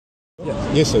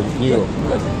Yes, sir. New York.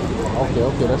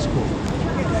 Okay, that's cool.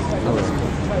 All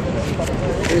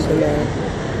right. Praise the Lord.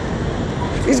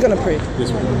 He's gonna pray.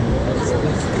 Yes, ma'am.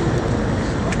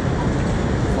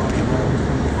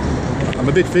 I'm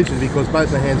a bit fidgety because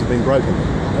both my hands have been broken.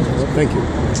 Thank you.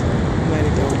 Mighty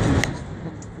God.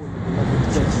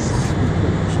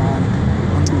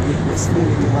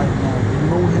 Right now, we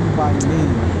know him by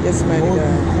name. Yes, mighty Lord, God.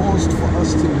 you caused for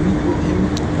us to meet with him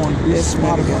on this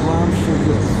spot of ground for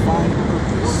your divine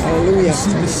purpose. Hallelujah. You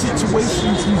see the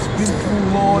situations he's been through,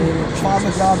 Lord,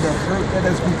 Father God, the hurt that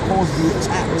has been caused, the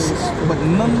attacks. But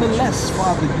nonetheless,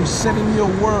 Father, you said in your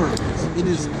word, it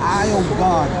is I, O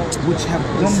God, which have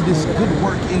done this good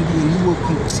work in thee, and you will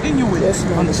continue it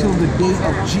until the day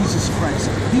of Jesus Christ.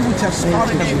 He which has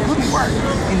started a good work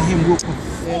in him will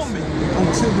perform it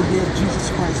until the day of Jesus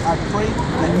Christ. I pray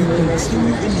that you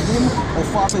continue in him, oh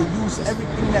Father, use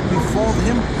everything that befalls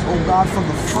him, oh God, for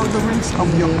the furtherance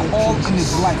of your call in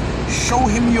his life. Show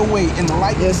him your way,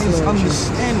 enlighten his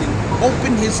understanding,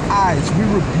 open his eyes. We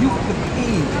rebuke the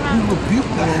pain, we rebuke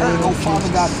the hurt, oh Father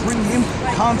God. Bring him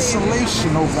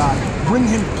consolation, oh God. Bring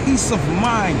him peace of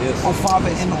mind, oh Father.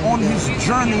 And on his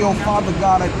journey, oh Father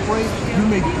God, I pray you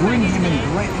may bring him and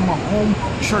grant him a home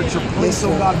church, a place,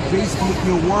 oh God, based with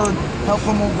your word. Help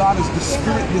him, oh God, as the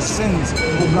Spirit descends,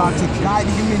 oh God, to guide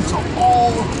him into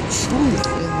all truth.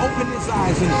 Open his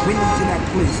eyes and bring him to that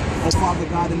place, oh Father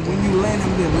God. And when you land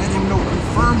him there, let him know,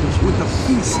 confirm with the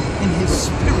peace in his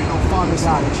spirit, oh Father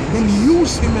God. Then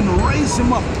use him and raise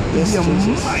him up to be a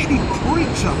mighty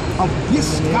preacher of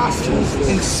this gospel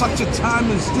in such a time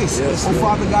as this, oh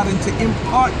Father God, and to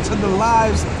impart to the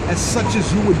lives as such as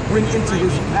you would bring into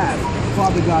his path.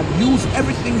 Father God, use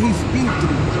everything he's been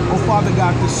through, oh Father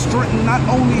God, to strengthen not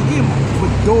only him, but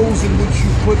those in which you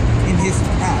put in his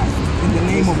path. In the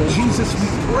name of Jesus we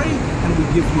pray and we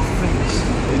give you thanks.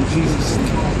 In Jesus'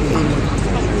 name. Amen.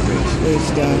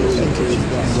 Praise God. Thank you.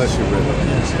 Bless you, brother.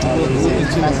 We'll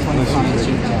continue praying for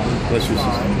you. Bless you,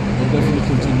 sister. We'll definitely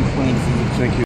continue praying for you. Thank you.